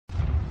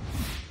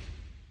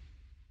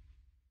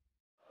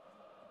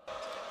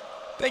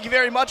Thank you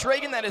very much,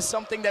 Reagan. That is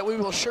something that we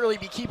will surely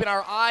be keeping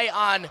our eye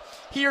on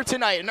here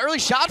tonight. An early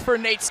shot for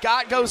Nate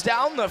Scott goes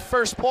down. The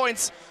first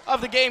points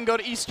of the game go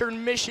to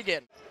Eastern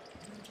Michigan.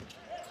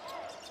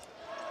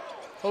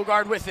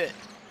 Hogard with it.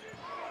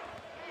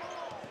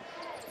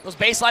 Goes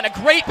baseline,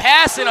 a great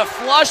pass and a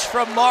flush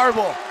from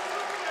Marble.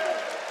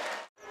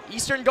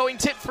 Eastern going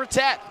tit for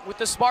tat with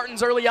the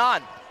Spartans early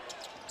on.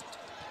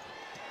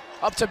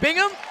 Up to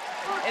Bingham,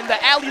 and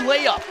the alley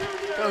layup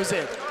goes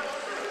in.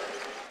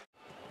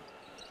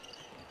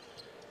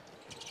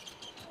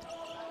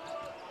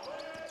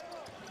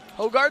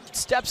 Hogard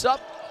steps up,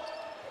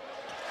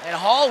 and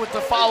Hall with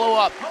the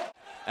follow-up.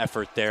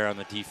 Effort there on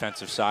the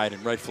defensive side,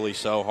 and rightfully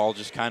so. Hall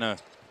just kind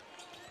of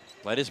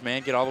let his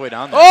man get all the way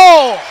down there.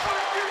 Oh!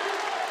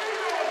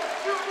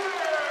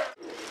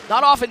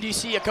 Not often do you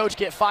see a coach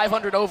get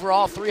 500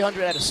 overall,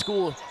 300 at a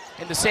school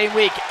in the same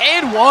week.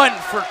 And one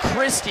for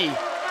Christie.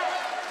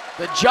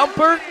 The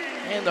jumper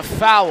and the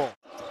foul.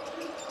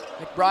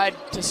 McBride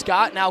to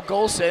Scott, now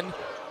Golson.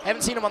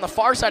 Haven't seen him on the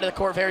far side of the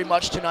court very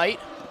much tonight.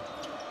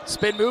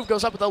 Spin move,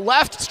 goes up with the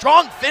left,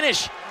 strong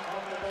finish.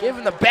 Give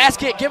him the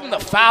basket, give him the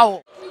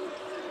foul.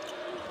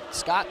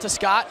 Scott to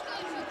Scott.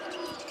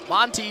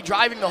 Monty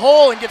driving the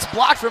hole and gets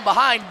blocked from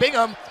behind.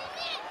 Bingham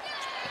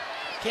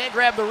can't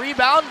grab the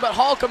rebound, but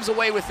Hall comes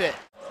away with it.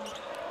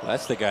 Well,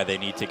 that's the guy they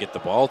need to get the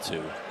ball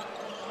to.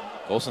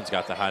 Golson's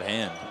got the hot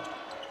hand.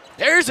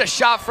 There's a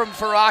shot from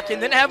Farrakhan.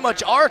 Didn't have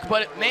much arc,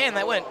 but man,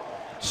 that went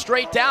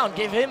straight down.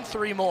 Gave him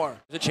 3 more.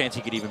 There's a chance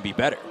he could even be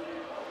better.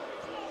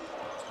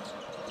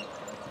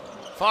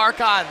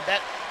 Farrakhan,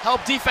 that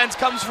help defense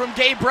comes from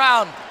Gabe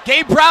Brown.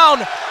 Gabe Brown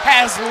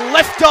has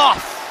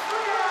liftoff.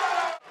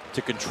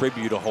 To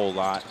contribute a whole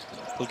lot.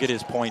 Look at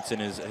his points and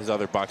his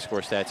other box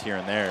score stats here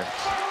and there.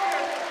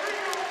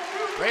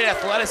 Great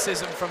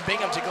athleticism from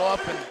Bingham to go up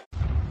and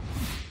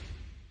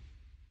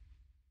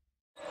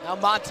now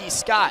Monty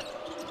Scott.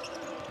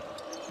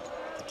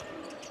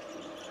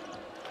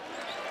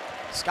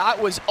 Scott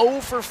was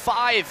 0 for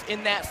 5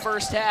 in that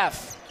first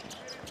half.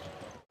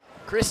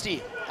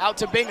 Christie out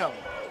to Bingham.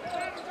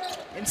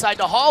 Inside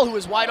to Hall, who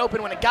was wide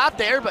open when it got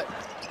there, but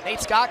Nate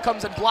Scott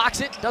comes and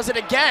blocks it, does it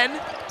again.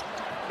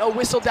 No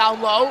whistle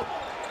down low.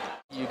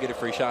 You get a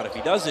free shot. If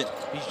he doesn't,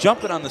 he's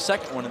jumping on the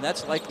second one, and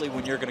that's likely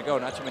when you're going to go.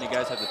 Not too many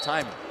guys have the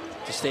time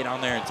to stay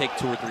down there and take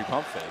 2 or 3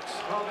 pump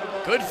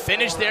fakes. Good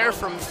finish there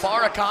from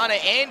Farrakhan,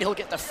 and he'll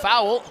get the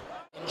foul.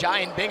 And Jai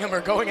and Bingham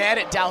are going at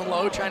it down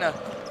low, trying to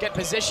get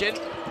position.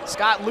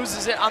 Scott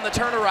loses it on the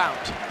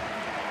turnaround.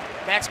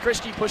 Max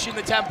Christie pushing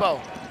the tempo.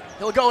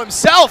 He'll go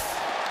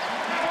himself.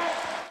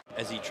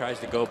 As he tries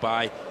to go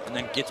by and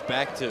then gets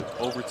back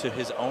over to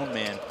his own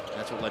man. And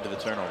that's what led to the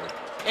turnover.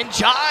 And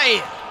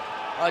Jai,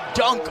 a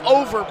dunk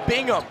over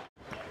Bingham.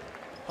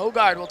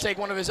 Hogard will take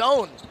one of his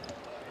own.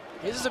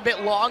 His is a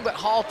bit long, but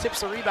Hall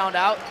tips the rebound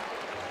out.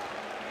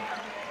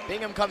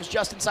 Bingham comes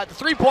just inside the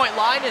 3-point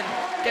line and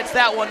gets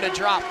that one to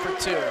drop for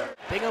 2.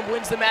 Bingham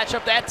wins the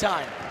matchup that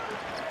time.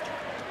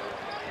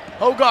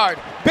 Hogard,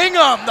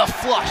 Bingham, the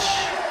flush.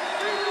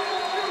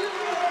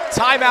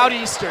 Timeout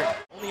Eastern.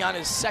 Only on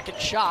his second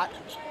shot.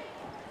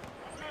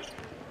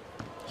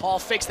 Hall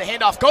fakes the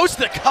handoff, goes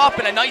to the cup,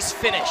 and a nice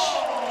finish.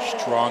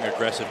 Strong,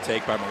 aggressive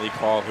take by Malik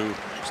Hall, who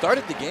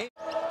started the game.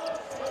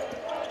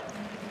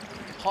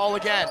 Hall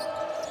again.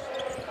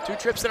 2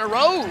 trips in a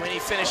row, and he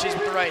finishes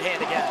with the right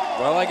hand again.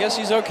 Well, I guess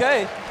he's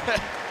okay.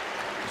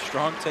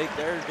 Strong take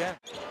there again.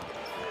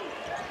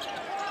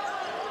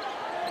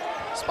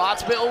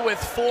 Spotsville with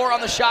 4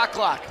 on the shot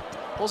clock.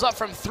 Pulls up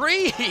from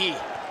 3. He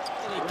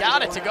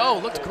got it to go.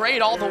 Looked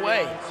great all the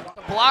way.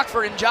 A block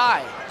for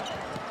Njai.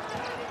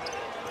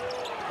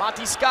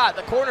 Monty Scott,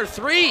 the corner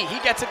 3. He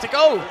gets it to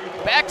go.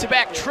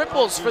 Back-to-back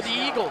triples for the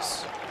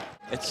Eagles.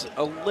 It's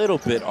a little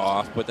bit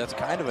off, but that's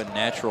kind of a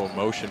natural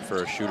motion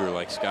for a shooter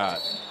like Scott.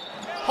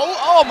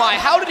 Oh my,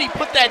 how did he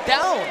put that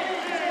down?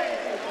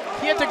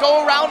 He had to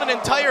go around an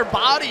entire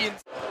body.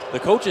 The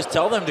coaches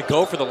tell them to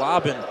go for the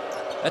lob, and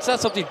that's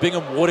not something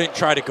Bingham wouldn't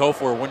try to go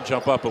for or wouldn't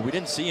jump up, but we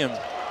didn't see him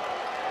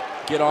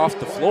get off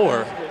the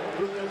floor.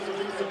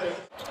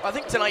 I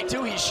think tonight,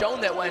 too, he's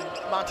shown that when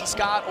Monty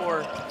Scott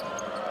or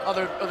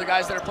other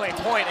guys that are playing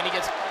point and he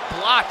gets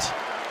blocked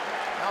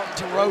out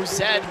into row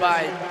Z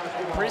by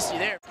Christie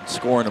there.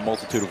 Score in a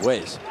multitude of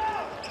ways.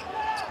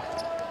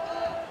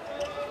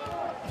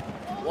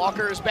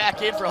 Walker is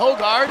back in for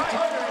Hogard.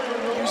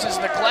 Uses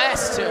the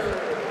glass to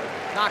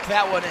knock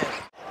that one in.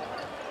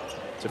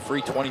 It's a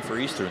free 20 for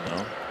Eastern,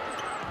 though.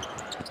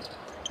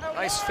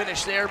 Nice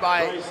finish there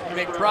by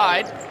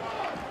McBride.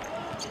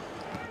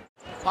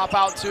 Pop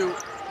out to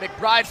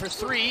McBride for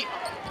 3.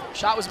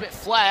 Shot was a bit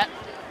flat.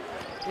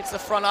 Hits the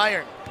front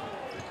iron.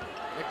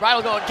 McBride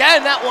will go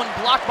again. That one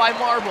blocked by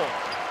Marble.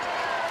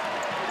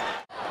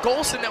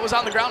 Golson that was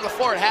on the ground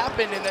before it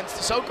happened, and then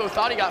Sissoko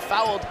thought he got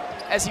fouled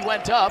as he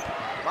went up.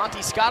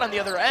 Monty Scott on the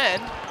other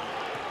end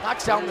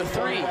knocks down the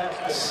 3.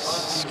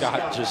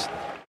 Scott just...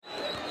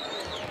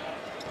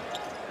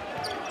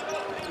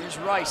 Here's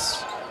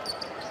Rice.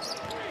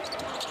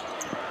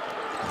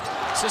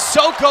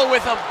 Sissoko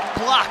with a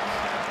block.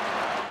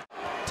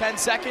 10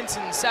 seconds,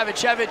 and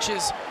Savicevic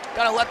is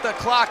going to let the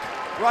clock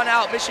run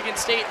out. Michigan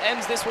State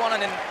ends this one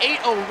on an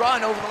 8-0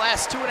 run over the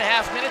last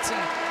 2.5 minutes, and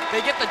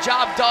they get the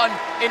job done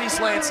in East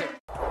Lansing.